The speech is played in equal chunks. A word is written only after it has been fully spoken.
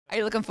Are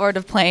you looking forward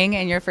to playing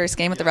in your first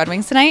game with the Red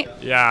Wings tonight?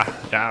 Yeah,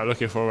 I'm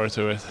looking forward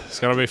to it. It's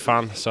gonna be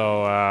fun.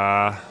 So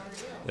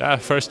yeah,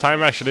 first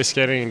time actually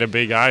skating in the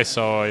big ice.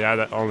 So yeah,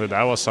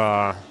 that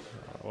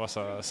was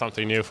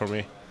something new for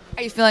me.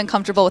 Are you feeling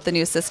comfortable with the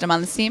new system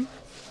on this team?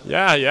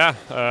 Yeah.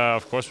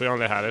 Of course, we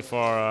only had it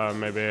for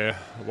maybe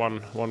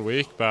one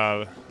week,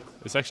 but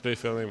it's actually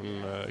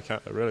feeling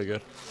really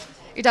good.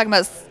 You're talking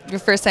about your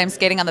first time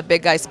skating on the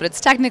big ice, but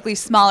it's technically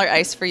smaller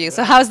ice for you.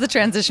 So how's the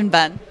transition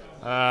been?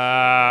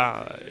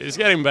 It's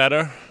getting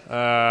better.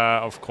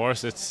 Of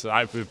course,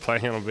 I've been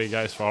playing on big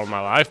ice for all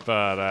my life,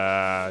 but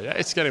yeah,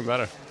 it's getting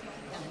better.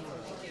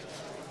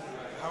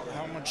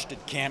 How much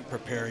did camp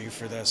prepare you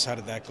for this? How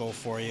did that go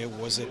for you?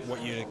 Was it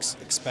what you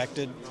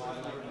expected?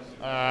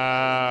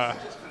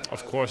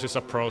 Of course, it's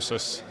a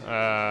process,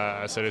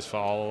 as it is for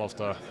all of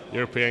the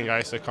European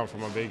guys that come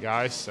from a big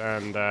ice,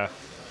 and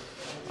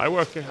I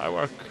work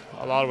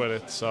a lot with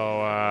it.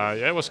 So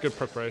yeah, it was good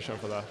preparation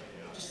for that.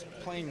 Just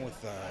playing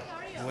with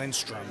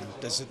Lindstrom,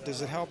 does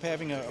it help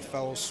having a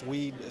fellow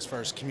Swede as far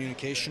as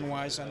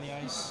communication-wise on the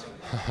ice?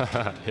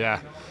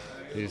 Yeah,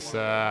 he's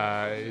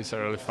a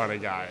really funny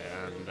guy,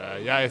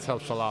 and yeah, it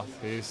helps a lot.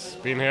 He's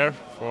been here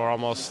for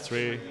almost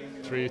 2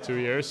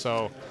 years,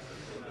 so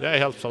yeah, it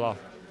helps a lot.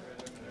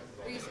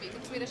 Are you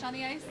speaking Swedish on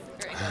the ice?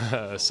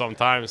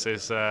 Sometimes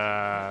it's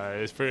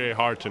pretty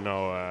hard to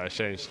know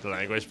change the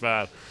language,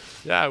 but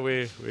yeah,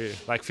 we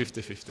like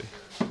 50-50.